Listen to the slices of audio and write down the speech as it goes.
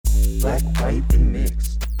black, white, and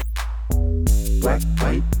mixed. Black,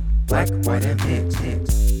 white, and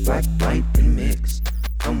mixed. Black, white, and mixed.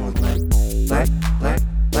 Come on, black, and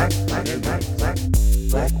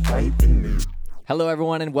white, and mixed. Hello,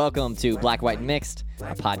 everyone, and welcome to Black, White, and Mixed,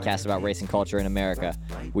 a podcast about race and culture in America.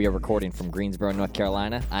 We are recording from Greensboro, North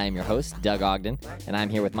Carolina. I am your host, Doug Ogden, and I'm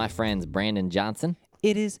here with my friends Brandon Johnson.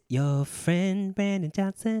 It is your friend, Brandon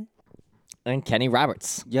Johnson. And Kenny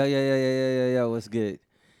Roberts. Yo, what's good?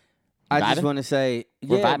 I just want to say,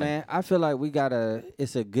 man, I feel like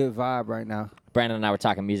it's a good vibe right now. Brandon and I were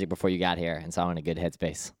talking music before you got here, and so I'm in a good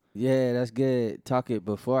headspace. Yeah, that's good. Talk it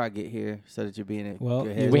before I get here so that you'll be in a good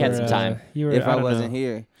headspace. We had some time. If I wasn't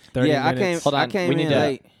here. 30 yeah, minutes. Hold on. I came in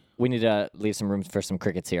late. We need to leave some room for some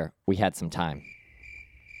crickets here. We had some time.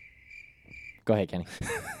 Go ahead, Kenny.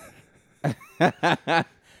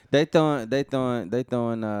 They throwing.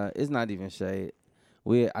 It's not even shade.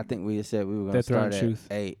 I think we said we were gonna start at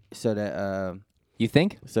 8, so that You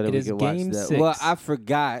think? so that It we is could watch game that. 6 Well, I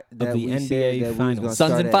forgot that of the we NBA said that we was Finals. gonna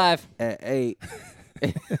Suns start in 5. at 8.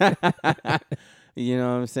 You know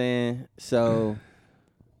what I'm saying? So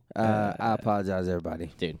I apologize,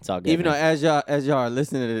 everybody. Dude, it's all good. Even though man. as y'all are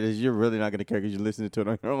listening to this, you're really not gonna care because you're listening to it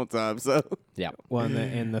on your own time. So Yeah. Well,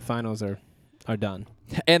 and the finals are done.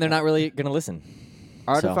 And they're not really going to listen.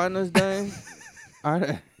 are So. the finals done? Are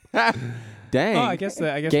they? Dang. Oh, I guess we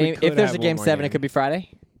Game. could If there's have a one game more 7, it could be Friday.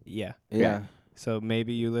 Yeah. Yeah. So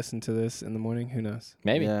maybe you listen to this in the morning. Who knows?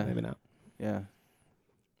 Maybe. Yeah. Maybe not. Yeah.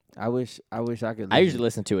 I wish I could. I usually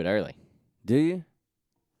listen to it early. Do you?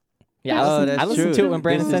 Yeah, I listen to it when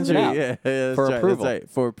Brandon sends it out. Yeah, that's for right, approval. That's right,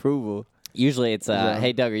 for approval. Usually it's, Yeah.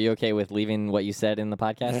 hey, Doug, are you okay with leaving what you said in the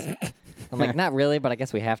podcast? I'm like, not really, but I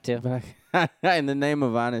guess we have to. In the name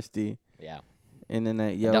of honesty. Yeah. In the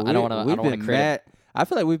name, I don't wanna- I don't wanna credit- mad. I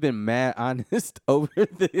feel like we've been mad honest over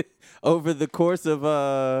the course of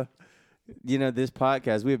this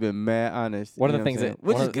podcast. We've been mad honest. One of you the know things what I'm saying?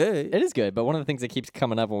 Which is good. It is good, but one of the things that keeps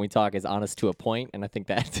coming up when we talk is honest to a point, and I think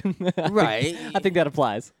that Right. I think that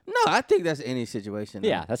applies. No, I think that's any situation.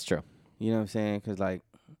 Yeah, though. that's true. You know what I'm saying? Because like,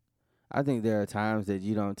 I think there are times that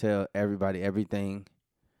you don't tell everybody everything.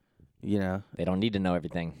 You know. They don't need to know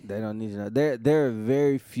everything. They don't need to know. There are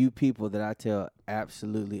very few people that I tell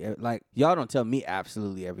absolutely like y'all don't tell me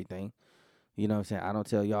absolutely everything. You know what I'm saying? I don't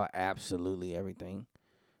tell y'all absolutely everything.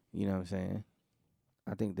 You know what I'm saying?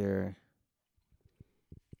 I think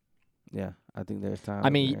I think there's time. I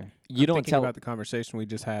mean, where- you don't Thinking tell. about the conversation we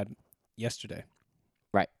just had yesterday.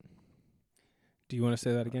 Right. Do you want to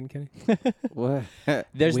say that again, Kenny? what?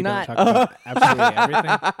 There's We not. don't talk about absolutely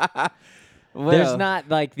everything. There's not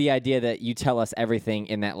like the idea that you tell us everything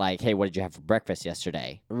in that like, hey, what did you have for breakfast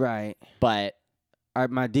yesterday? Right. But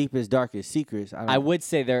My deepest, darkest secrets. I would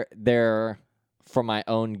say they're for my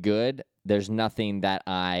own good. There's nothing that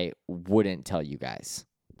I wouldn't tell you guys.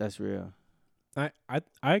 That's real. I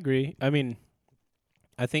agree. I mean,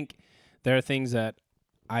 I think there are things that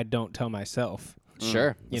I don't tell myself.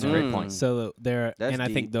 Sure, You that's a know, great point. So That's I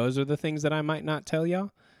think deep. those are the things that I might not tell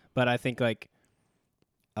y'all. But I think like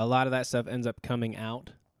a lot of that stuff ends up coming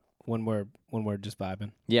out when we're just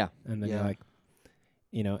vibing, Yeah, and then Yeah. you're like,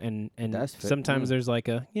 and That's fair. sometimes there's like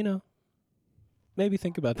a maybe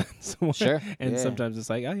think about that somewhere. sure. And Yeah. sometimes it's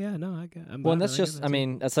like, oh yeah, no, I'm. Well, and vibing, that's I get just, that I too.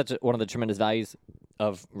 mean, that's such one of the tremendous values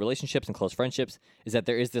of relationships and close friendships is that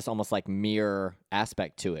there is this almost like mirror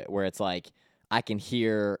aspect to it where it's like I can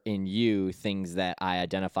hear in you things that I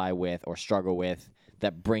identify with or struggle with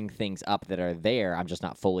that bring things up that are there I'm just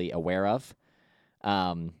not fully aware of.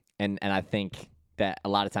 And I think that a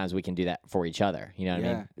lot of times we can do that for each other. You know what I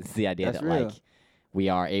Yeah. mean? It's the idea That's that real. like we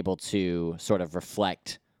are able to sort of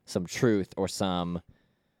reflect some truth or some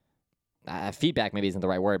feedback maybe isn't the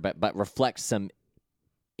right word, but reflect some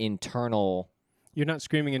internal. You're not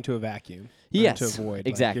screaming into a vacuum. Yes, into a void. Like,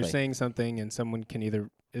 exactly. you're saying something, and someone can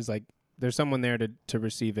is like there's someone there to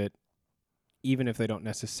receive it, even if they don't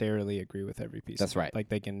necessarily agree with every piece. That's of it. right. Like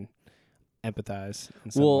they can empathize.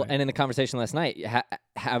 In some Well, way. and in the conversation last night,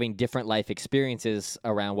 having different life experiences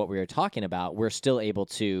around what we were talking about, we're still able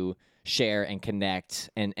to share and connect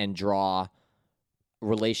and draw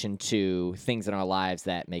relation to things in our lives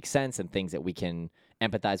that make sense and things that we can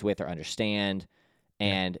empathize with or understand.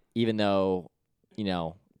 And even though,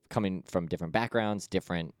 coming from different backgrounds,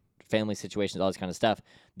 different family situations, all this kind of stuff,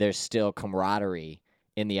 there's still camaraderie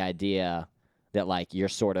in the idea that like you're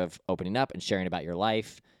sort of opening up and sharing about your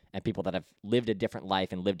life, and people that have lived a different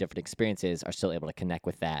life and lived different experiences are still able to connect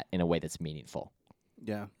with that in a way that's meaningful.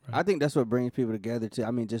 Yeah. Right. I think that's what brings people together too.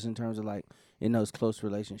 I mean, just in terms of like in those close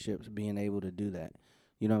relationships, being able to do that.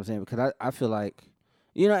 You know what I'm saying? Because I feel like,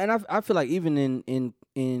 and I feel like even in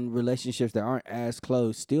in relationships that aren't as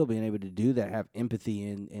close, still being able to do that, have empathy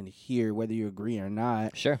and hear whether you agree or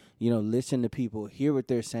not. Sure. Listen to people, hear what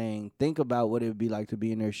they're saying, think about what it would be like to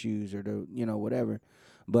be in their shoes or to, whatever.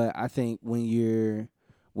 But I think when you're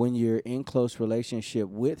in close relationship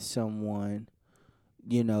with someone,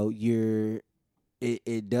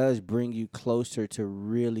 it does bring you closer to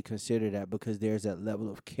really consider that, because there's that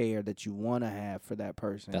level of care that you want to have for that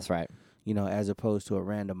person. That's right. As opposed to a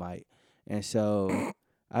randomite. And so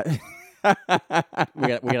we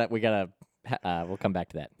gotta we'll come back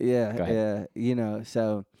to that. Yeah, Go ahead. yeah,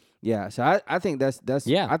 so I think that's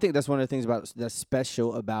Yeah. I think that's one of the things that's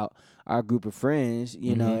special about our group of friends,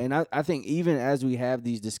 Mm-hmm. and I think even as we have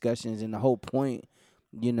these discussions, and the whole point,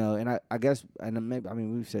 and I guess, and maybe, I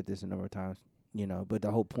mean, we've said this a number of times, but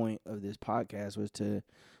the whole point of this podcast was to,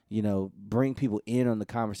 bring people in on the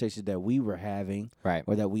conversations that we were having, Right.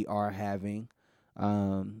 or that we are having,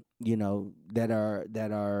 that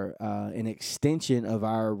are an extension of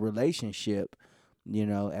our relationship,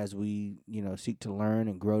 as we, seek to learn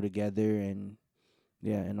and grow together, and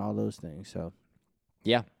all those things. So,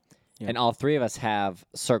 Yeah. Yeah. And all three of us have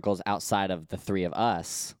circles outside of the three of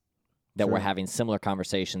us that we're Sure. having similar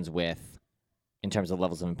conversations with in terms of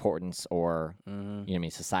levels of importance, or,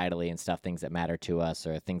 societally and stuff, things that matter to us,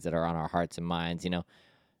 or things that are on our hearts and minds.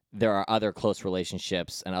 There are other close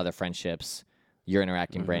relationships and other friendships. You're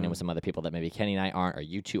interacting, Brandon, with some other people that maybe Kenny and I aren't, or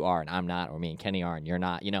you two are and I'm not, or me and Kenny are and you're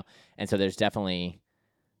not, And so there's definitely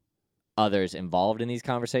others involved in these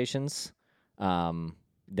conversations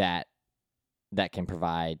that can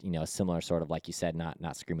provide, a similar sort of, like you said,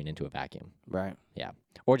 not screaming into a vacuum. right. Yeah.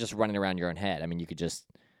 Or just running around your own head. I mean, you could just,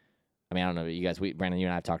 I don't know, you guys, Brandon, you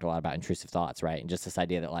and I have talked a lot about intrusive thoughts, right? And just this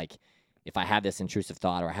idea that, like, if I have this intrusive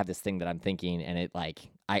thought, or I have this thing that I'm thinking, and it, like,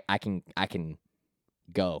 I can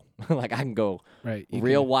go, like, I can go Right.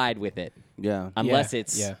 real wide with it, Yeah. unless Yeah,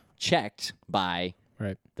 it's yeah. checked by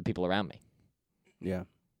Right. the people around me. Yeah.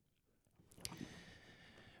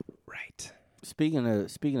 Right. Speaking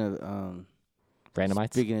of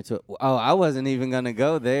Randomites? speaking into I wasn't even gonna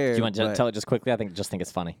go there. Do you want to but tell it just quickly? I think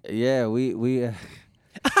it's funny. Yeah, we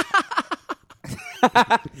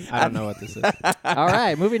I don't know what this is. All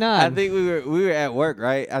right, moving on. I think we were at work,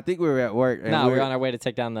 right? I think we were at work. And no, we we're on our way to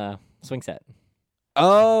take down the swing set.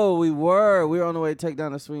 Oh, we were on the way to take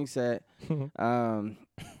down the swing set.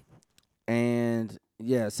 And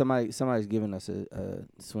yeah, somebody's giving us a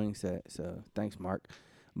swing set, so thanks, Mark.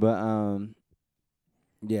 But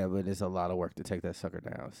yeah, but it's a lot of work to take that sucker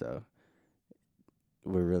down, so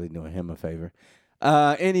we're really doing him a favor.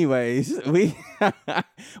 Anyways, we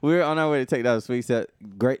were on our way to take down the swing set.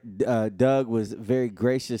 Great, Doug was very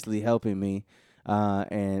graciously helping me,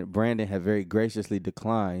 and Brandon had very graciously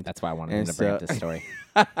declined. That's why I wanted And him to bring up so- this story.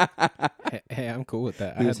 Hey, I'm cool with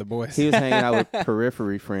that. I He had was- the boys. He was hanging out with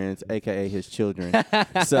periphery friends, aka his children.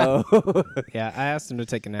 So Yeah, I asked them to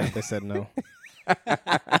take a nap. They said no.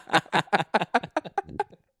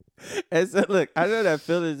 and so look, I know that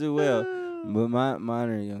feeling too well, but mine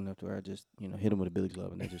are young enough to where I just hit them with a billy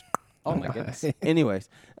club and they just. Oh my goodness. Anyways,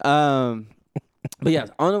 but yeah,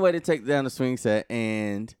 on the way to take down the swing set,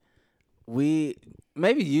 and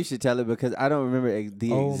maybe you should tell it because I don't remember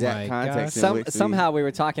the Oh exact my context. gosh. In which Somehow we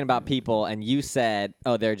were talking about people, and you said,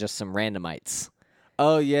 "Oh, they're just some randomites,"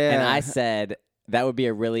 Oh yeah. and I said that would be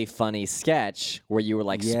a really funny sketch where you were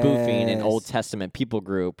like spoofing an Yes. Old Testament people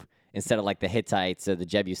group instead of like the Hittites or the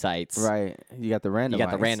Jebusites. Right. You got the random. You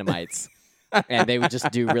got the randomites. And they would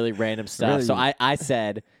just do really random stuff. So Really? I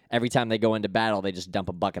said every time they go into battle, they just dump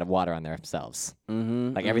a bucket of water on themselves.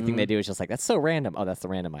 Mm-hmm. Like everything they do is just like, that's so random. Oh, that's the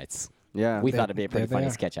randomites. Yeah. We thought it'd be a pretty there they funny are.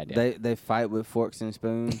 sketch idea. They fight with forks and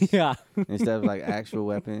spoons Yeah. instead of like actual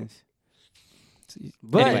weapons.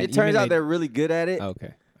 But Anyway, it you turns mean out they- they're really good at it.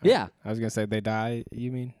 Okay. Yeah. I was gonna say they die.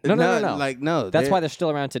 You mean No. Like no. That's why they're still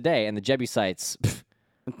around today. And the Jebusites,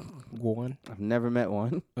 one I've never met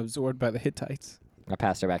one. absorbed by the Hittites? my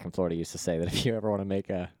pastor back in Florida used to say that if you ever want to make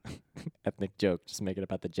a ethnic joke, just make it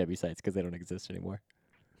about the Jebusites because they don't exist anymore.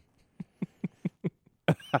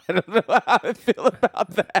 I don't know how I feel about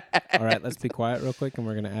that. All right, let's be quiet real quick, and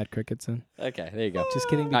we're gonna add crickets in. Okay, there you go. Just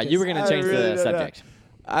kidding. You were because going I to change really the don't know. subject.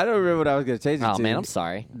 I don't remember what I was gonna change it Oh, to. man, I'm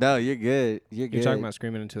sorry. No, you're good. You're good. You're talking about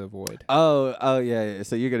screaming into the void. Oh yeah.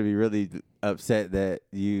 So you're gonna be really upset that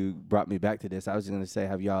you brought me back to this. I was just gonna say,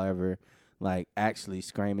 have y'all ever like actually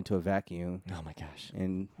scream into a vacuum? Oh, my gosh.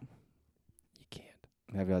 And You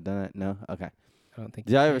can't. have y'all done it? No. Okay. I don't think.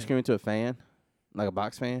 Did you y'all ever can. scream into a fan, like a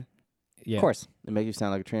box fan? Yeah. Of course. It make you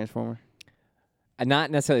sound like a transformer.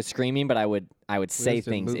 not necessarily screaming, but I would say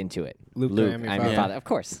Listen, things Luke- into it. Luke, I Luke, am your I'm your father. father. Of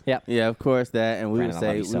course. Yep. Yeah, of course that, and we Brandon, would I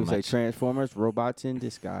love say you so we would say much. Transformers, robots in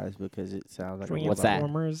disguise because it sounds like a What's robot. that?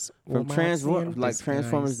 Transformers. From robots in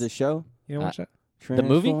Transformers the disguise. show. You know what? The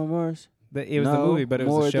movie? Transformers. It was no, the movie, but it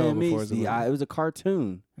was more a show than before it meets was the the movie. eye. It was a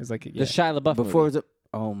cartoon. It was like The Shia LaBeouf Before movie. it was a.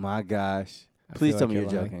 Oh my gosh! I Please feel tell like me you're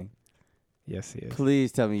lying. joking. Yes, he is.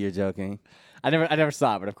 Please tell me you're joking. I never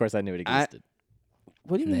saw it, but of course I knew it existed.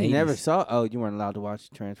 What do you In the mean you never 80s. saw? Oh, you weren't allowed to watch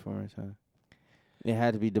Transformers, huh? It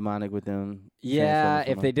had to be demonic with them. Yeah, Transformers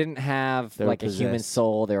if from they didn't have They were like a human possessed.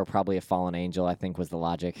 soul, they were probably a fallen angel, I think was the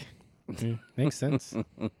logic. Makes sense.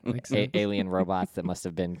 Makes sense. Alien robots that must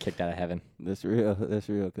have been kicked out of heaven. That's real. That's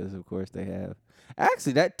real because of course they have.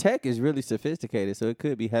 Actually, that tech is really sophisticated, so it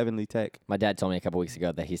could be heavenly tech. My dad told me a couple weeks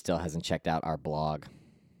ago that he still hasn't checked out our blog.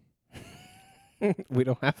 We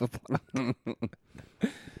don't have a plan.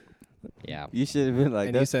 Yeah. You should have been like,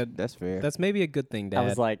 And you that's, said that's fair. That's maybe a good thing, Dad. I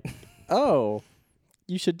was like, oh,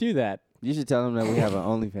 you should do that. You should tell them that we have an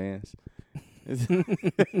OnlyFans.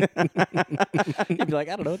 He'd be like,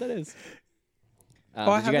 I don't know what that is.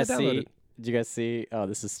 Oh, I did you have guys that see? downloaded. Did you guys see? Oh,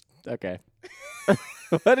 this is okay.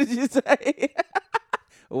 What did you say?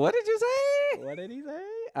 What did you say? What did he say?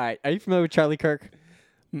 All right. Are you familiar with Charlie Kirk?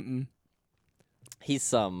 Mm-mm. He's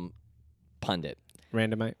some pundit.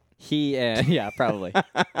 Randomite. He, yeah, probably.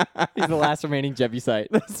 He's the last remaining Jebusite.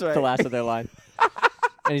 That's right. The last of their line.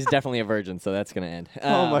 And he's definitely a virgin, so that's gonna end.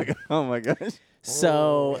 Oh my god! Oh my gosh!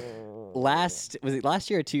 So last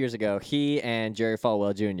year or 2 years ago, he and Jerry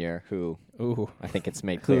Falwell Jr., who Ooh. I think it's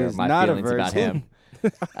made Who clear is my not a feelings about him.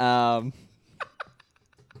 virgin.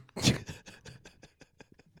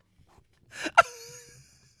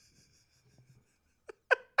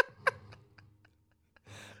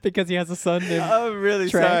 Because he has a son named. I'm really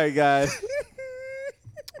Trey. sorry, guys.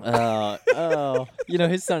 You know,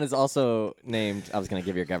 his son is also named. I was going to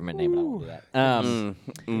give you a government name, but I won't do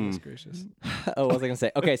that. Goodness gracious. Oh, what was I going to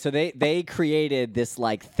say? Okay, so they created this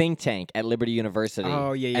like think tank at Liberty University.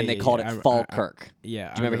 Oh, yeah, and they yeah, called yeah. it Falkirk. Yeah.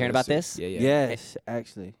 Do you remember hearing about this? Yeah, yeah. Yes,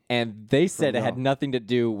 actually. And they said it had real. nothing to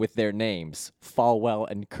do with their names, Falwell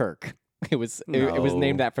and Kirk. It was No.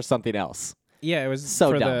 named that for something else. Yeah, it was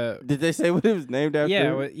So for dumb. the. Did they say what it was named after?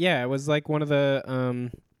 Yeah, it was like one of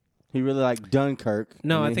the. He really liked Dunkirk.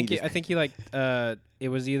 No, and I then think he I think he like it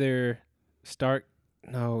was either Stark.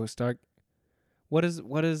 No, Stark. What is I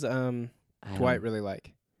don't- Dwight really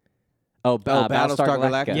like? Oh, Battlestar Battlestar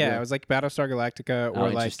Galactica. Galactica. Yeah, it was like Battlestar Galactica Oh, or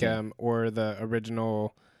like interesting. or the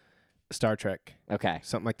original Star Trek, Okay.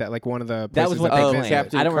 something like that. Like one of the That was places what that they they Oh, claimed. visited.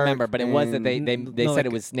 Captain I don't Kirk remember, but it was that they and- they no, said like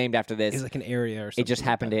it was named after this. It's like an area or something. It just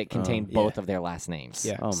happened like to contain Yeah. both of their last names.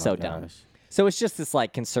 Yeah. Oh my so gosh. dumb. So it's just this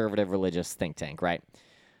like conservative religious think tank, right?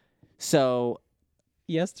 So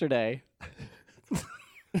yesterday,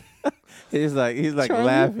 He's like Charlie-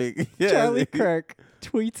 laughing. Yeah. Charlie Kirk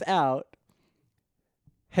tweets out,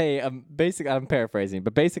 "Hey, I'm paraphrasing,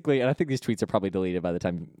 but basically, and I think these tweets are probably deleted by the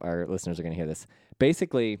time our listeners are going to hear this.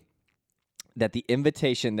 Basically, that the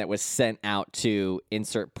invitation that was sent out to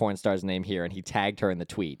insert porn star's name here, and he tagged her in the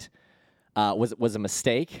tweet, was a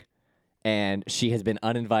mistake, and she has been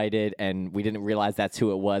uninvited, and we didn't realize that's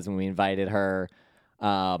who it was when we invited her.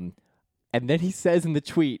 And then he says in the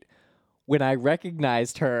tweet, when I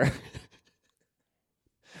recognized her."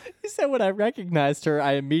 He said, when I recognized her,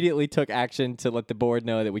 I immediately took action to let the board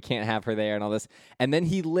know that we can't have her there and all this. And then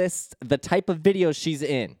he lists the type of videos she's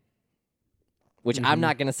in, which I'm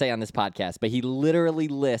not going to say on this podcast, but he literally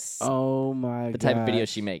lists Oh my god. the type of videos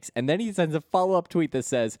she makes. And then he sends a follow-up tweet that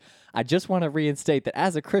says, I just want to reinstate that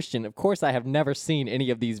as a Christian, of course I have never seen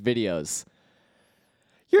any of these videos.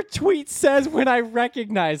 Your tweet says when I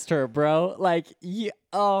recognized her, bro. Like,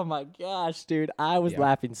 oh my gosh, dude. I was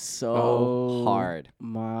laughing so Oh hard.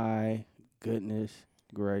 my goodness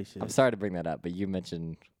gracious. I'm sorry to bring that up, but you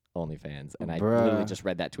mentioned OnlyFans, and I Bruh. literally just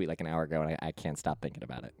read that tweet like an hour ago, and I can't stop thinking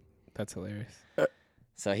about it. That's hilarious.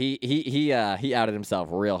 So he outed himself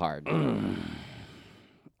real hard.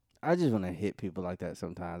 I just want to hit people like that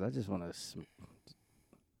sometimes. I just want to.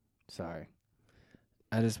 Sorry.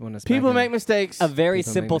 I just want to. People make mistakes. A very People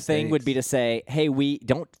make simple thing would be to mistakes. say, "Hey,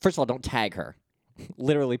 first of all, don't tag her."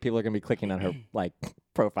 Literally, people are going to be clicking on her like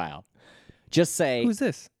profile. Just say, Who's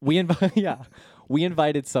this? we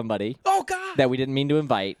invited somebody Oh God! that we didn't mean to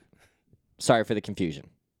invite. Sorry for the confusion.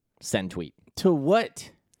 Send tweet. To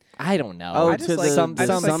what? I don't know. Oh, I to just like, some I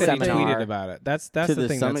just like that he seminar. tweeted about it. That's to the the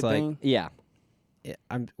thing. summit That's like thing? Yeah,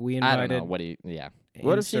 we I don't invited. know. What do you? Yeah,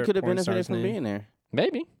 What if she insert could have porn benefited star's from name. being there?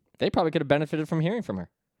 maybe they probably could have benefited from hearing from her.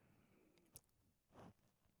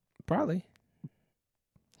 Probably.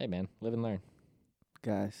 Hey, man, live and learn.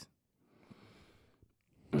 Guys.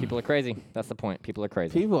 People are crazy. That's the point. People are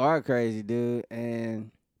crazy. People are crazy, dude,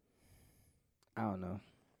 and I don't know.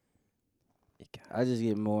 I just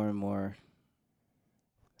get more and more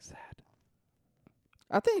sad.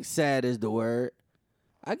 I think sad is the word.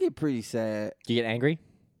 I get pretty sad. Do you get angry?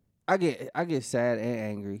 I get sad and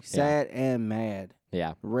angry, sad and mad.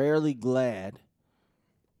 Yeah. Rarely glad.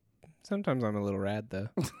 Sometimes I'm a little rad though.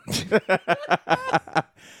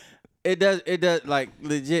 It does like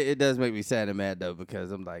legit. It does make me sad and mad though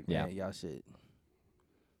because I'm like, Yeah. man, y'all should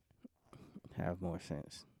have more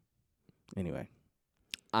sense. Anyway,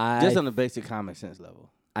 just on the basic common sense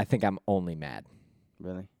level. I think I'm only mad.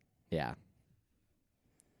 Really, Yeah.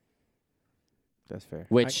 that's fair.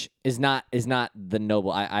 Which is not the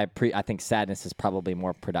noble. I think sadness is probably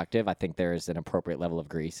more productive. I think there is an appropriate level of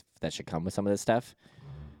grief that should come with some of this stuff.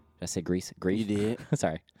 Did I say grief? You did.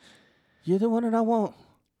 Sorry. You're the one that I want.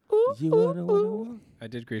 You are the one I want. I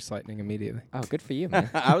did grease lightning immediately. Oh, good for you, man.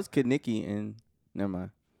 I was Kaniki and never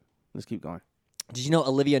mind. Let's keep going. Did you know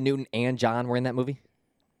Olivia Newton and John were in that movie?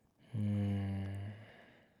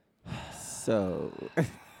 So,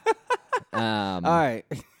 All all right.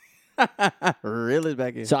 Reel it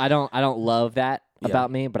back in. So I don't love that Yeah.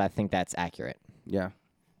 about me, but I think that's accurate. Yeah.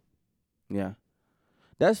 Yeah.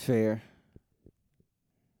 That's fair.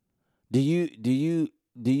 Do you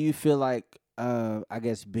feel like I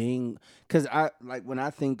guess being cuz I like when I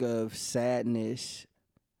think of sadness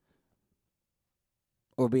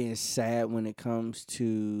or being sad when it comes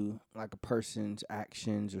to like a person's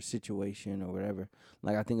actions or situation or whatever,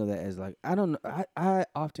 like I think of that as like I don't know I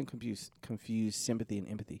often confuse sympathy and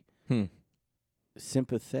empathy.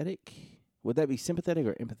 Sympathetic? Would that be sympathetic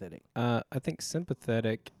or empathetic? I think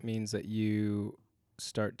sympathetic means that you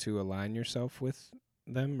start to align yourself with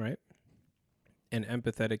them, right? And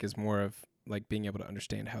empathetic is more of like being able to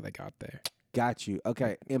understand how they got there, Got you.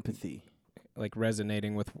 Okay, empathy. like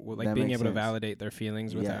resonating with, like That being makes able to sense. validate their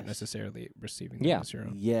feelings without Yes. necessarily receiving Yeah. them as your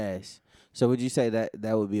own. Yes. So would you say that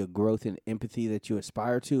would be a growth in empathy that you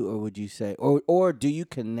aspire to, or would you say, or do you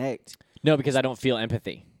connect? No, because I don't feel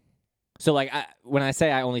empathy. So like when I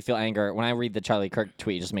say I only feel anger, when I read the Charlie Kirk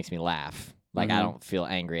tweet, it just makes me laugh. Like I Mhm. don't feel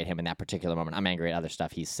angry at him in that particular moment. I'm angry at other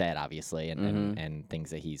stuff he's said, obviously, and things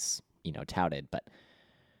that he's touted. But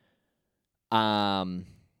I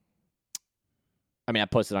mean, I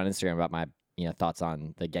posted on Instagram about my thoughts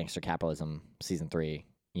on the Gangster Capitalism season 3.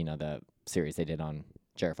 The series they did on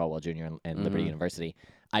Jerry Falwell Jr. and Liberty University.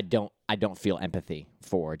 I don't feel empathy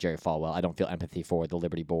for Jerry Falwell. I don't feel empathy for the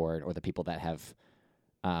Liberty Board or the people that have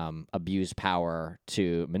abused power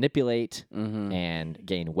to manipulate and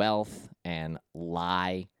gain wealth and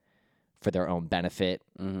lie for their own benefit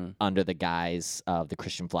under the guise of the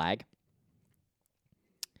Christian flag.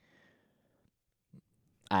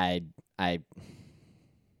 I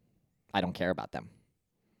don't care about them.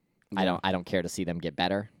 Yeah. I don't care to see them get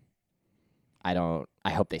better. I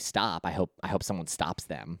hope they stop. I hope someone stops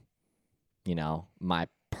them. My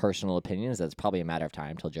personal opinion is that it's probably a matter of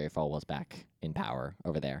time till Jerry Falwell's back in power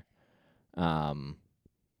over there. But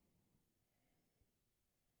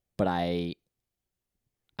I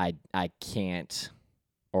can't,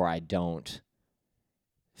 or I don't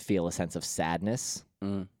feel a sense of sadness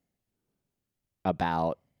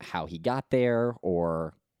about how he got there,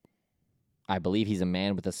 or I believe he's a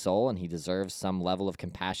man with a soul and he deserves some level of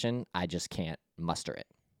compassion. I just can't muster it.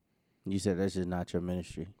 You said that's just not your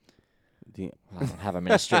ministry. I don't have a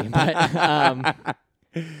ministry, but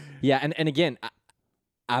yeah. And again,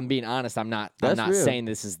 I'm being honest. I'm not That's real. saying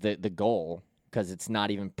this is the goal, because it's not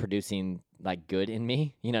even producing like good in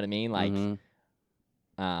me. You know what I mean? Like,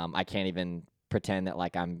 I can't even pretend that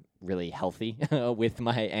like I'm really healthy with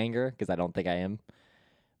my anger, because I don't think I am.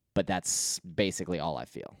 But that's basically all I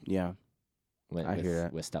feel. Yeah, I hear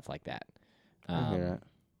that. With stuff like that. I hear that.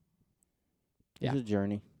 Yeah. It's a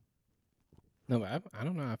journey. No, but I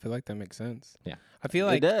don't know. I feel like that makes sense. Yeah. I feel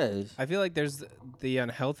like it does. I feel like there's the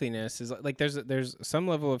unhealthiness is like there's some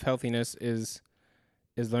level of healthiness is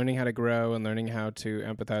learning how to grow and learning how to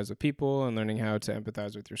empathize with people and learning how to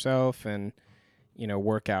empathize with yourself and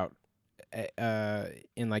work out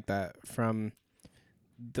in like that. From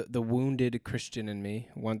the wounded Christian in me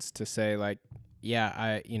wants to say like,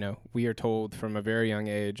 yeah, we are told from a very young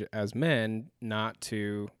age as men not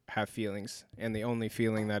to have feelings, and the only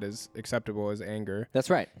feeling that is acceptable is anger. That's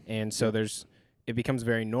right. And so it becomes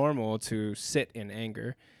very normal to sit in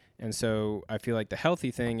anger. And so I feel like the healthy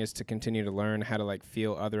thing is to continue to learn how to like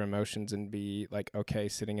feel other emotions and be like okay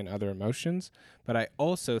sitting in other emotions. But I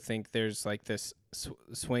also think there's like this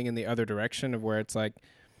swing in the other direction of where it's like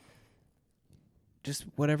just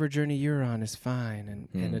whatever journey you're on is fine,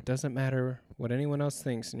 and it doesn't matter what anyone else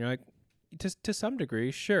thinks. And you're like, to some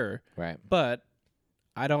degree, sure. Right. But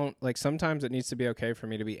I don't like. Sometimes it needs to be okay for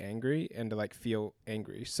me to be angry and to like feel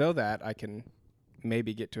angry, so that I can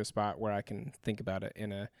maybe get to a spot where I can think about it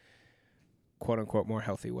in a quote unquote more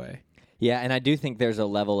healthy way. Yeah, and I do think there's a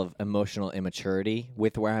level of emotional immaturity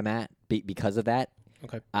with where I'm at because of that.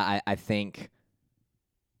 Okay. I think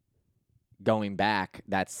going back,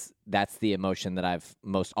 that's the emotion that I've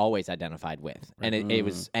most always identified with. And it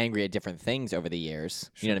was angry at different things over the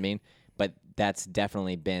years. You know what I mean? But that's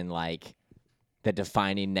definitely been like the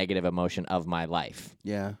defining negative emotion of my life.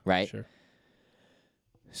 Yeah. Right? Sure.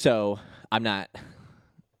 So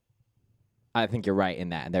I think you're right in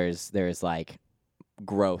that. There's like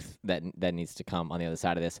growth that needs to come on the other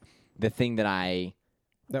side of this. The thing that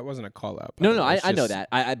That wasn't a call out. No, I know that.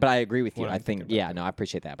 But I agree with you. what I I'm think, thinking about. no, I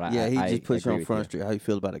appreciate that. But Yeah, he I just puts you agree on with Front Street. How you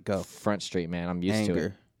feel about it? Go. Front Street, man. I'm used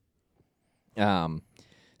Anger. to it.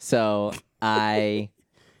 So I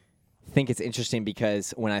think it's interesting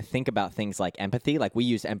because when I think about things like empathy, like we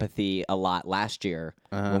used empathy a lot last year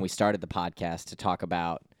when we started the podcast to talk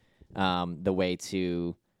about the way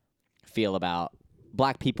to feel about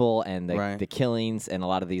Black people and the killings and a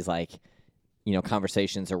lot of these like,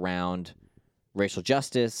 conversations around racial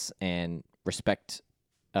justice and respect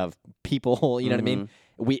of people. You know what I mean?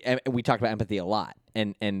 We talked about empathy a lot,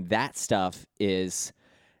 and that stuff is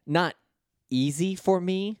not easy for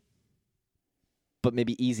me, but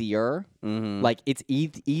maybe easier. Like it's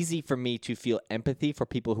easy for me to feel empathy for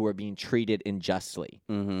people who are being treated unjustly.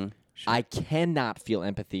 Sure. I cannot feel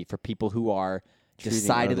empathy for people who are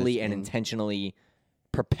decidedly and intentionally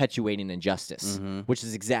perpetuating injustice, which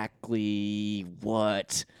is exactly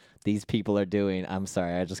what these people are doing. I'm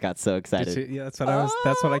sorry, I just got so excited. Yeah, that's what I was.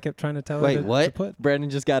 That's what I kept trying to tell. Wait, her to, what? To put. Brandon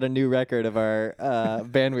just got a new record of our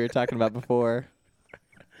band we were talking about before.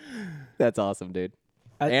 That's awesome, dude.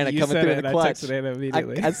 Anna coming through in the clutch. I texted Anna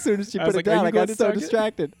immediately. As soon as she I put was it like, "Are down, you I going got to so Target?"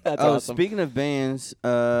 distracted. That's Oh, awesome. speaking of Vans,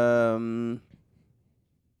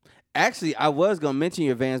 actually, I was gonna mention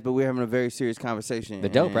your Vans, but we're having a very serious conversation. The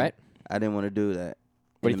dope, and right? I didn't want to do that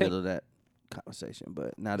What do in you the think? middle of that conversation.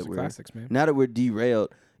 But now Those that are classics, man. now that we're derailed,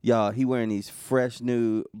 y'all, he wearing these fresh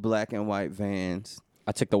new black and white Vans.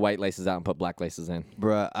 I took the white laces out and put black laces in.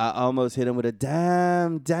 Bruh, I almost hit him with a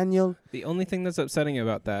damn Daniel. The only thing that's upsetting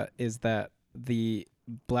about that is that the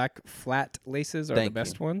black flat laces are Thank the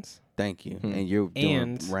best you. ones. Thank you. And you're doing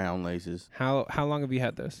And- round laces. How long have you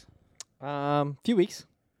had those? Few weeks.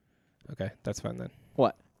 Okay, that's fine then.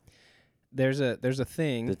 What? There's a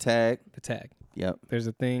thing. The tag. The tag. Yep. There's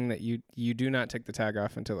a thing that you do not take the tag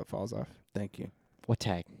off until it falls off. Thank you. What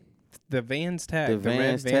tag? The Vans tag. The The red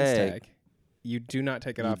Vans Vans tag. tag. You do not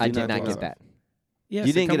take it You off. do I until did it not falls get off. that. Yes,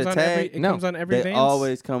 You didn't it get comes a on every- tag? It No. comes on every They Vans.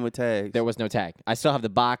 always come with tags. There was no tag. I still have the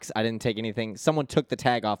box. I didn't take anything. Someone took the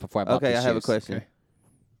tag off before I bought Okay, these I have a shoes. question. Okay.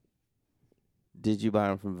 Did you buy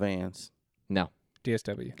them from Vans? No,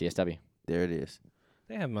 DSW. DSW. There it is.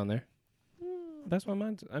 They have them on there. That's what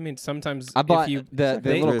mine's. I mean, sometimes I bought if you the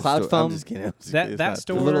they- little Thrift cloud store. foam. I'm just kidding. I'm just That- kidding. It's that not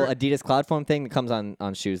store- The little Adidas cloud foam thing that comes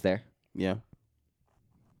on shoes there. Yeah,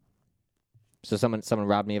 So someone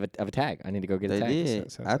robbed me of a tag. I need to go get a they tag.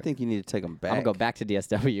 did. sounds I like- think you need to take them back. I'm gonna go back to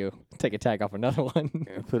DSW, take a tag off another one,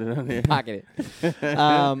 and put it on there. pocket it.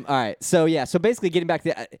 All right. So yeah. So basically, getting back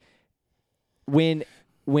to when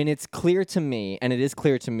it's clear to me, and it is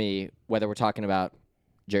clear to me, whether we're talking about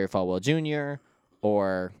Jerry Falwell Jr.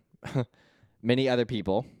 or many other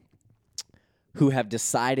people who have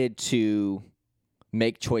decided to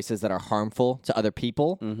make choices that are harmful to other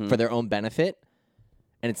people for their own benefit,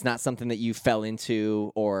 and it's not something that you fell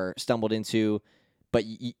into or stumbled into, but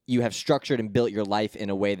you have structured and built your life in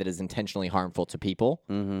a way that is intentionally harmful to people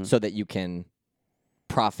so that you can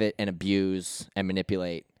profit and abuse and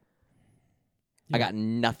manipulate. I got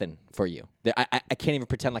nothing for you. I can't even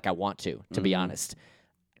pretend like I want to be honest.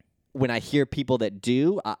 When I hear people that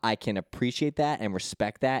do, I can appreciate that and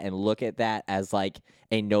respect that and look at that as like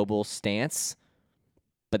a noble stance,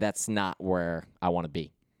 but that's not where I want to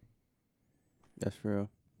be. That's real.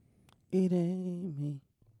 It ain't me.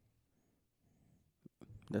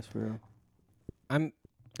 That's real. I'm.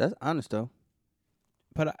 That's honest though.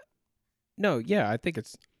 But no, yeah, I think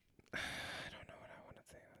it's. I don't know what I want to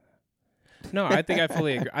say on that. No, I think I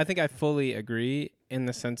fully agree. I think I fully agree in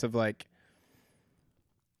the sense of like.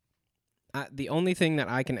 The only thing that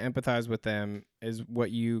I can empathize with them is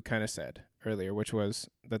what you kind of said earlier, which was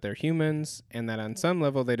that they're humans and that on some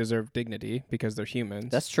level they deserve dignity because they're humans.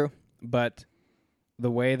 That's true. But the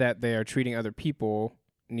way that they are treating other people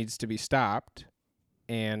needs to be stopped,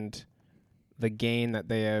 and the gain that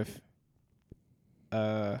they have,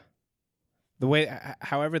 the way,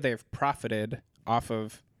 however they have profited off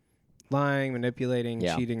of lying, manipulating,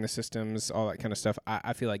 Yeah. cheating the systems, all that kind of stuff.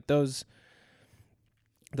 I feel like those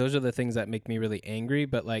are the things that make me really angry.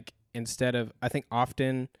 But like instead of, I think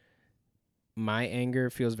often my anger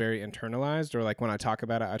feels very internalized, or like when I talk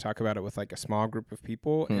about it with like a small group of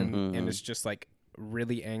people, and it's just like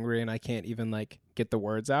really angry, and I can't even like get the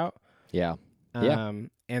words out. Yeah. And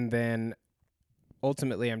then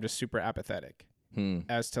ultimately I'm just super apathetic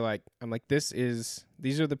as to like, I'm like, these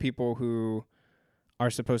are the people who are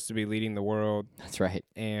supposed to be leading the world. That's right.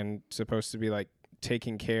 And supposed to be like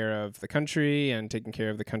taking care of the country and taking care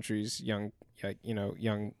of the country's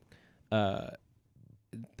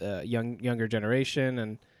younger generation,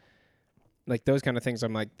 and like those kind of things.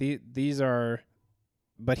 I'm like, these are,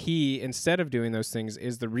 but he, instead of doing those things,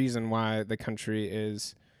 is the reason why the country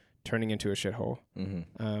is turning into a shithole,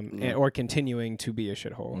 or continuing to be a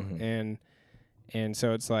shithole. And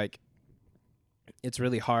so it's like, it's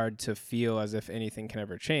really hard to feel as if anything can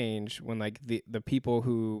ever change when like the people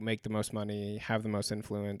who make the most money, have the most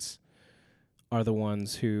influence, are the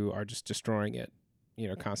ones who are just destroying it,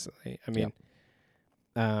 constantly. I mean,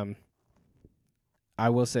 I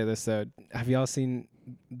will say this though. Have y'all seen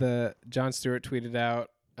the Jon Stewart tweeted out?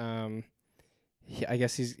 I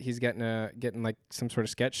guess he's getting like some sort of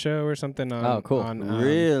sketch show or something on. Oh, cool.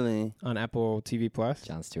 Really? On Apple TV Plus.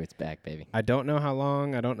 Jon Stewart's back, baby. I don't know how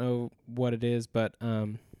long. I don't know what it is, but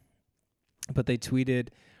they tweeted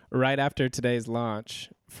right after today's launch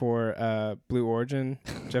for Blue Origin,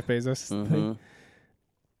 Jeff Bezos thing.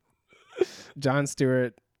 Jon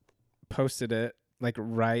Stewart posted it like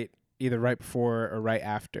either right before or right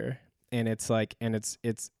after, and it's like, it's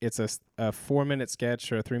a 4-minute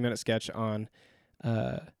sketch or a 3-minute sketch on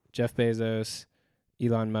Jeff Bezos,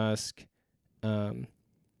 Elon Musk,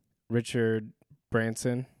 Richard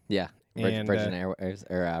Branson. Yeah. And Virgin Airways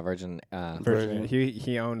or Virgin.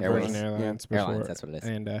 He owned Virgin Airlines before. Airlines, that's what it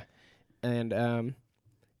is. And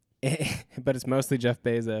but it's mostly Jeff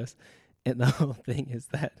Bezos, and the whole thing is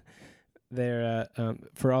that they're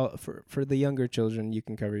for the younger children, you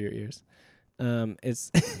can cover your ears.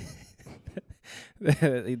 It's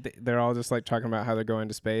they're all just like talking about how they're going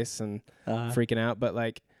to space and freaking out, but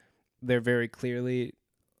like they're very clearly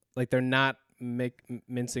like they're not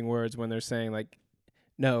mincing words when they're saying like,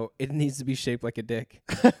 no, it needs to be shaped like a dick.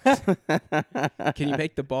 Can you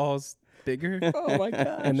make the balls bigger? Oh my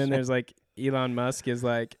gosh. And then there's like Elon Musk is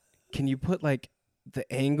like, can you put like the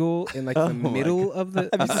angle in like the middle of the?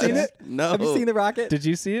 Have you seen it? No. Have you seen the rocket? Did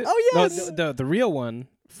you see it? Oh yes. No, the real one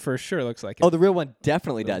for sure looks like it. Oh, the real one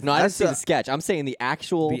definitely does. No, I didn't That's see the sketch. I'm saying the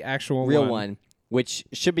actual real one, which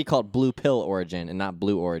should be called Blue Pill Origin and not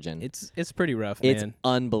Blue Origin. It's pretty rough, It's man.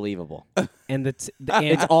 unbelievable. And It's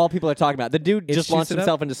all people are talking about. The dude It just shoots launched it up?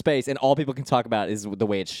 himself into space, and all people can talk about is the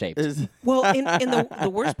way it's shaped. well, and the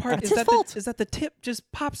worst part It's is his that fault. is that the tip just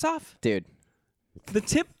pops off. Dude, The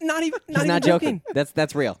tip, not even joking.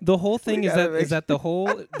 That's real. The whole thing is gotta that the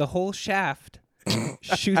whole shaft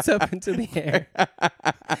shoots up into the air.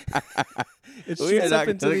 It shoots up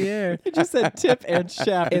into the air. You just said tip and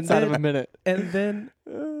shaft And inside of then- a minute. And then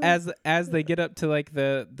as they get up to like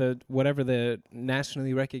the whatever the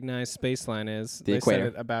nationally recognized space line is, The they equator.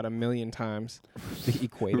 said it about 1 million times. The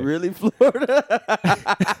equator. Really, Florida?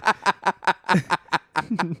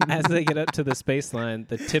 As they get up to the space line,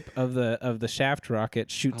 the tip of the shaft rocket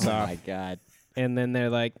shoots Oh off. my god. And then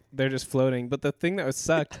they're just floating. But the thing that was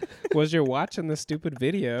sucked was you're watching the stupid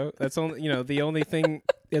video. That's only the only thing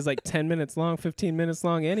is like 10 minutes long, 15 minutes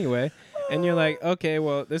long anyway. And you're like, okay,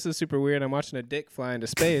 well, this is super weird. I'm watching a dick fly into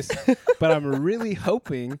space, but I'm really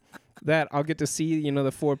hoping that I'll get to see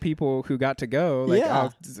the 4 people who got to go. Like, Yeah.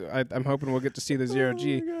 I'm hoping we'll get to see the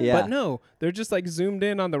 0G. Yeah. But no, they're just like zoomed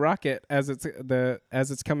in on the rocket as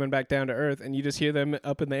it's coming back down to Earth, and you just hear them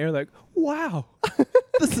up in the air like, wow,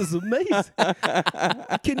 this is amazing.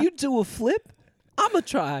 Can you do a flip? I'm gonna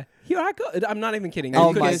try. Here I go. I'm not even kidding. Oh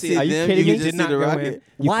You couldn't my- see are it. you them, kidding you me? just Did see not the go rocket. in.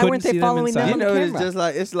 You Why couldn't weren't they see them following them inside. on You know, it's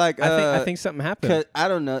camera? just like I think something happened. 'cause I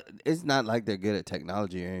don't know. It's not like they're good at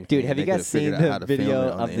technology or anything. Dude, have They you guys could've figured seen out how the to film video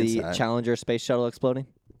it on of the inside. Challenger space shuttle exploding?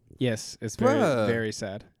 Yes, it's very Bruh. very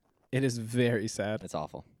sad. It is very sad. It's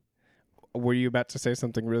awful. Were you about to say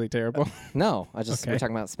something really terrible? No, we're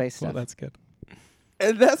talking about space Well, stuff. that's good.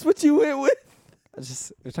 And that's what you went with.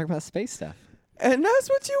 We're talking about space stuff. And that's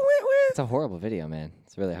what you went It's a horrible video, man.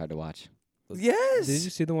 It's really hard to watch. with. Yes. Did you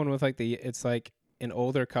see the one with like it's like an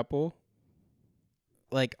older couple?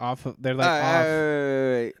 Like off of they're like off.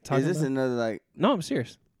 Wait. Talking Is this about- another like No, I'm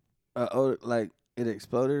serious. like it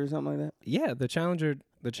exploded or something like that? Yeah, the Challenger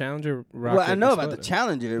rocket. Well, I know about the exploded.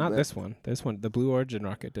 Challenger. Not but this one. This one, the Blue Origin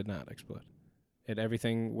rocket did not explode.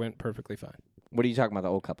 Everything went perfectly fine. What are you talking about? The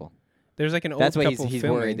old couple? There's like an old That's why couple he's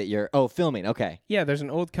filming. worried that you're filming. Okay. Yeah, there's an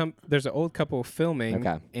old couple filming,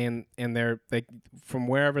 Okay. and they from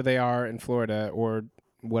wherever they are in Florida or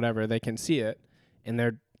whatever, they can see it, and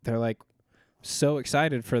they're like so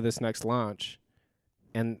excited for this next launch,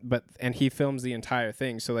 and he films the entire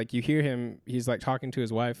thing. So like you hear him, he's like talking to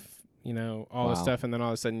his wife, all this Wow. stuff, and then all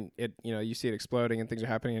of a sudden you see it exploding and things are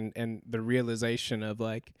happening, and the realization of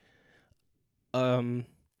like,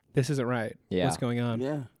 this isn't right. Yeah. What's going on?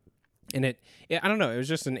 Yeah. And I don't know. It was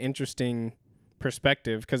just an interesting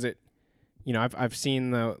perspective because I've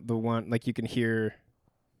seen the one, like you can hear,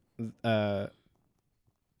 like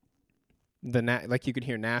you could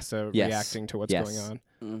hear NASA Yes. reacting to what's Yes. going on.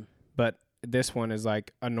 Mm. But this one is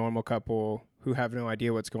like a normal couple who have no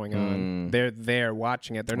idea what's going on. Mm. They're there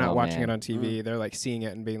watching it. They're not Oh, watching man. it on TV. They're like seeing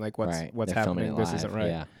it and being like, what's Right. what's They're filming happening? it This isn't live. right.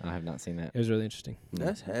 Yeah, I have not seen that. It was really interesting.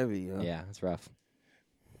 That's heavy, yo. Yeah, it's rough.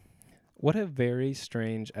 What a very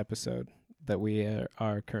strange episode that we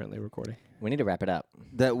are currently recording. We need to wrap it up.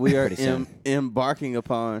 That we are Pretty soon. embarking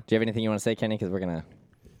upon. Do you have anything you want to say, Kenny? Because we're gonna.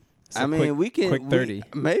 So I mean, we can quick 30.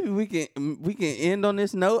 Maybe we can end on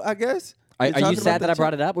this note. I guess. Are You're you talking sad about that I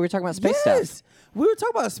brought it up? We were talking about space yes. stuff. We were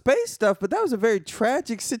talking about space stuff, but that was a very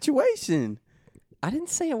tragic situation. I didn't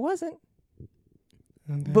say it wasn't.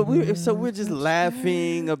 But we're just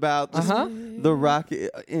laughing about Uh-huh. the rocket.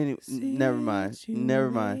 Never mind.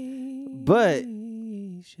 But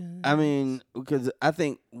I mean, because I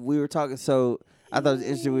think we were talking. So I thought it was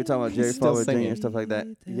interesting. We were talking about Jerry Still Falwell Jr. singing. and stuff like that.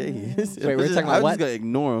 Yeah, he is. Wait, we were talking about I was what? just gonna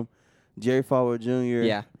ignore him. Jerry Falwell Jr.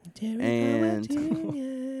 Yeah. And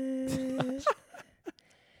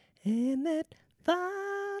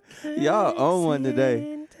y'all own one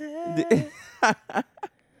today.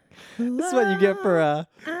 This is what you get for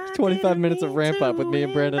 25 minutes of ramp up with me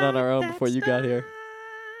and Brandon on our own before you got here.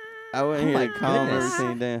 I went Oh here my to calm goodness.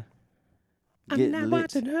 everything down. I'm Get not lit.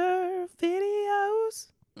 watching her videos.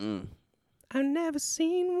 Mm. I've never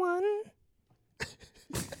seen one.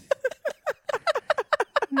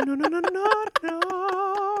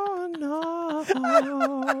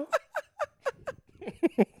 No.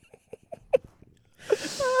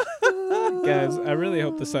 Guys, I really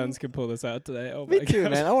hope the Suns can pull this out today. Oh my Me too,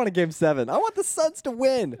 gosh. man. I want a game 7. I want the Suns to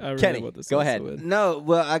win. I really Kenny, want the go Suns to ahead. win. No,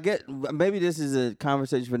 well, I get maybe this is a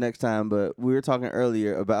conversation for next time, but we were talking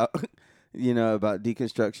earlier about about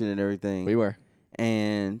deconstruction and everything. We were.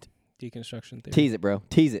 And Deconstruction theory. Tease it, bro.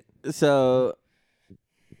 Tease it. so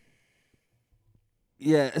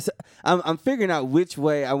yeah, so I'm figuring out which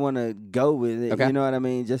way I want to go with it. Okay. You know what I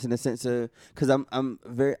mean? Just in the sense of because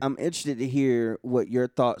I'm interested to hear what your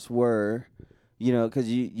thoughts were. Because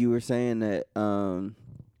you were saying that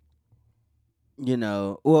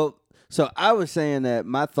well, so I was saying that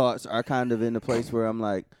my thoughts are kind of in the place where I'm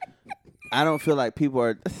like, I don't feel like people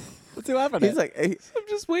are. What's happening? He's like, I'm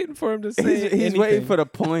just waiting for him to say he's waiting for the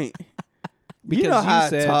point. Because you know how I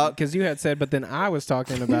said, talk. Because you had said, but then I was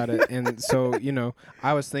talking about it, and so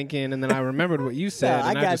I was thinking, and then I remembered what you said,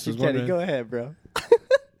 and I just was wondering. Go ahead, bro.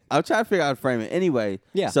 I'll try to figure out how to frame it. Anyway,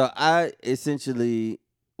 Yeah. So I essentially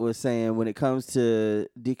was saying when it comes to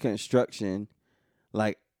deconstruction,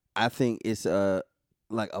 like I think it's a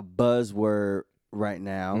buzzword right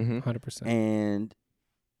now, Mhm. 100%. and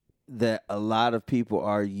that a lot of people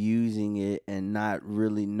are using it and not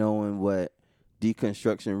really knowing what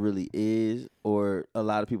deconstruction really is, or a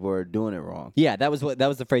lot of people are doing it wrong. Yeah, that was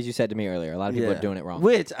the phrase you said to me earlier. A lot of people are doing it wrong.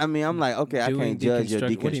 Which I mean, I'm like, okay, I Doing can't judge your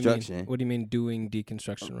deconstruct- deconstruction. What do you mean doing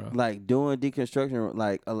deconstruction wrong? Like doing deconstruction,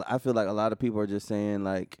 like I feel like a lot of people are just saying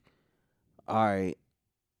like, all right,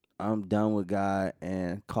 I'm done with God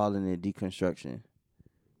and calling it deconstruction.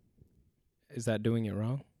 Is that doing it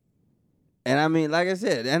wrong? And I mean, like I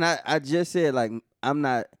said, and I just said like I'm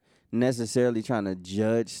not necessarily trying to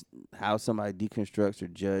judge how somebody deconstructs or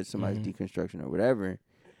judge somebody's deconstruction or whatever,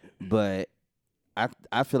 but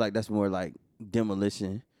I feel like that's more like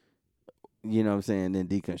demolition. You know what I'm saying? Than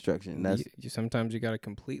deconstruction. That's Sometimes you got to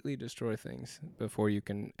completely destroy things before you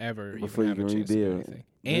can ever Before even you have a can chance to do rebuild. anything.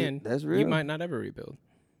 That- And that's you real. might not ever rebuild.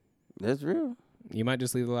 that's real. You might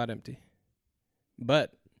just leave the lot empty.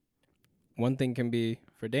 But one thing can be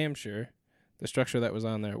for damn sure, the structure that was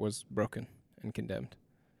on there was broken and condemned.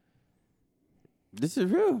 This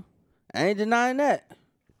is real. I ain't denying that.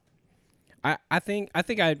 I think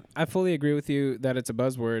I fully agree with you that it's a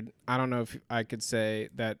buzzword. I don't know if I could say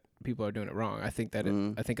that people are doing it wrong. I think that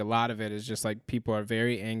I think a lot of it is just like people are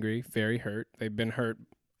very angry, very hurt. They've been hurt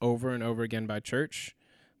over and over again by church,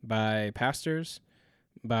 by pastors,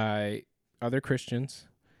 by other Christians,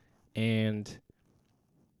 and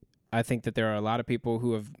I think that there are a lot of people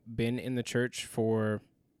who have been in the church for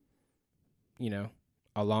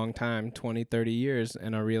a long time, 20, 30 years,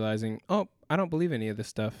 and are realizing, oh, I don't believe any of this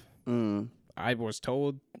stuff. I was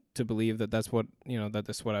told to believe that that's what, that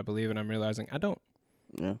that's what I believe, and I'm realizing I don't.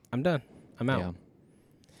 Yeah. I'm done. I'm out.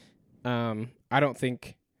 Yeah. I don't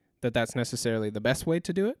think that that's necessarily the best way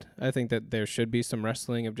to do it. I think that there should be some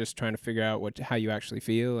wrestling of just trying to figure out how you actually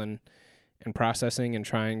feel and processing and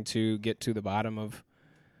trying to get to the bottom of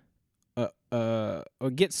or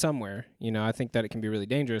get somewhere. I think that it can be really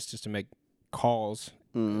dangerous just to make calls,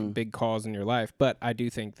 big calls in your life. But I do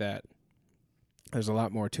think that there's a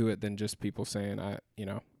lot more to it than just people saying,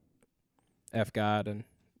 F God and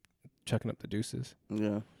chucking up the deuces.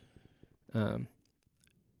 Yeah.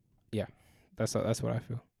 Yeah, that's what I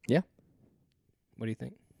feel. Yeah. What do you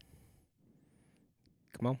think?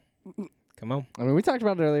 Come on. I mean, we talked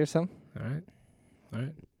about it earlier, so. All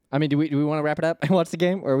right. I mean, do we want to wrap it up and watch the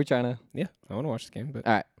game, or are we trying to? Yeah, I want to watch the game, but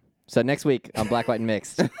All right. So next week on Black, White, and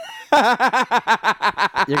Mixed, you're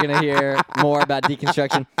going to hear more about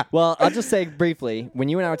deconstruction. Well, I'll just say briefly, when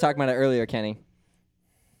you and I were talking about it earlier, Kenny,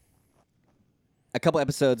 a couple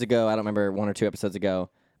episodes ago, I don't remember, 1 or 2 episodes ago,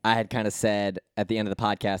 I had kind of said at the end of the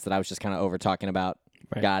podcast that I was just kind of over talking about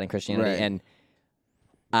God and Christianity. Right.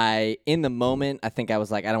 And in the moment, I think I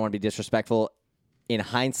was like, I don't want to be disrespectful. In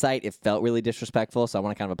hindsight, it felt really disrespectful, so I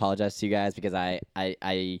want to kind of apologize to you guys because I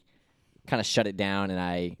kind of shut it down, and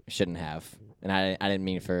I shouldn't have. And I didn't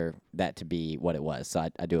mean for that to be what it was, so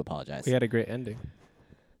I do apologize. we had a great ending.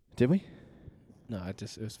 Did we? No, it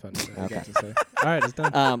was fun. To say. I Okay. got to say. All right, it's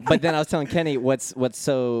done. But then I was telling Kenny what's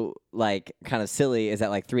so like kind of silly is that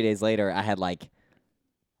like 3 days later I had like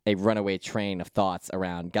a runaway train of thoughts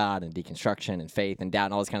around God and deconstruction and faith and doubt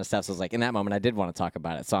and all this kind of stuff. So I was like, in that moment I did want to talk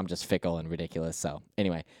about it. So I'm just fickle and ridiculous. So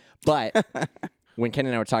anyway, but when Kenny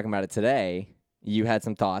and I were talking about it today, you had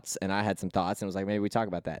some thoughts and I had some thoughts and it was like, maybe we talk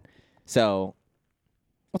about that. So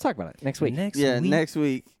we'll talk about it next week. Next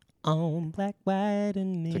week. On Black, White,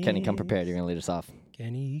 and Mixed. So Kenny, come prepared. You're going to lead us off.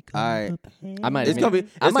 Kenny, come All right. prepared. I might It's gonna be.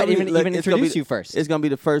 I might even it's gonna introduce be- you first. It's gonna be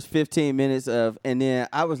the first 15 minutes of, and then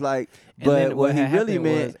I was like, And but then what he had really happened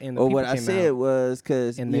meant, was- and the or what people I came said out, was,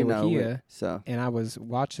 because and they were we- here. So And I was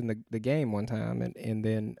watching the game one time, and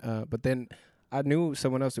then but then I knew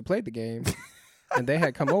someone else who played the game, and they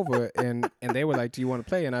had come over, and they were like, "Do you want to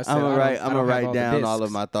play?" And I said, I'm gonna I don't have write all the down all of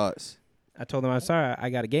discs. my thoughts. I told them, I'm sorry,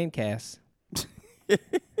 I got a game cast.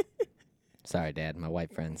 Sorry, Dad. My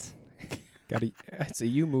white friends. It's a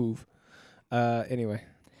you move. Anyway.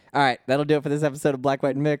 All right, that'll do it for this episode of Black,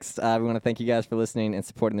 White, and Mixed. We want to thank you guys for listening and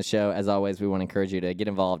supporting the show. As always, we want to encourage you to get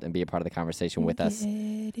involved and be a part of the conversation with us.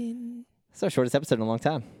 It's our shortest episode in a long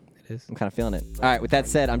time. It is. I'm kind of feeling it. All right, with that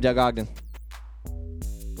said, I'm Doug Ogden.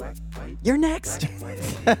 You're next.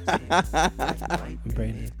 I'm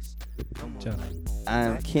Brandon. John.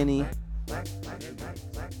 I'm Kenny.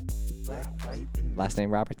 Last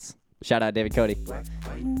name Roberts. Shout out David Cody.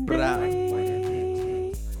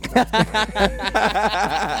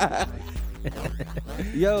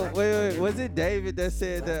 Yo, wait, was it David that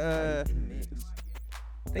said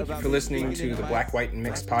Thank you for listening to the Black, White, and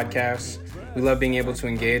Mixed podcast. We love being able to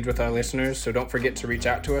engage with our listeners, so don't forget to reach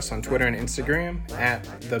out to us on Twitter and Instagram at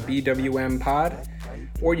the BWM Pod,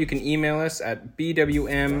 or you can email us at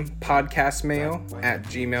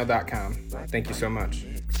bwmpodcastmail@gmail.com. Thank you so much.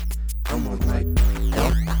 Come on, black,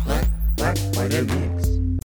 white, and mixed.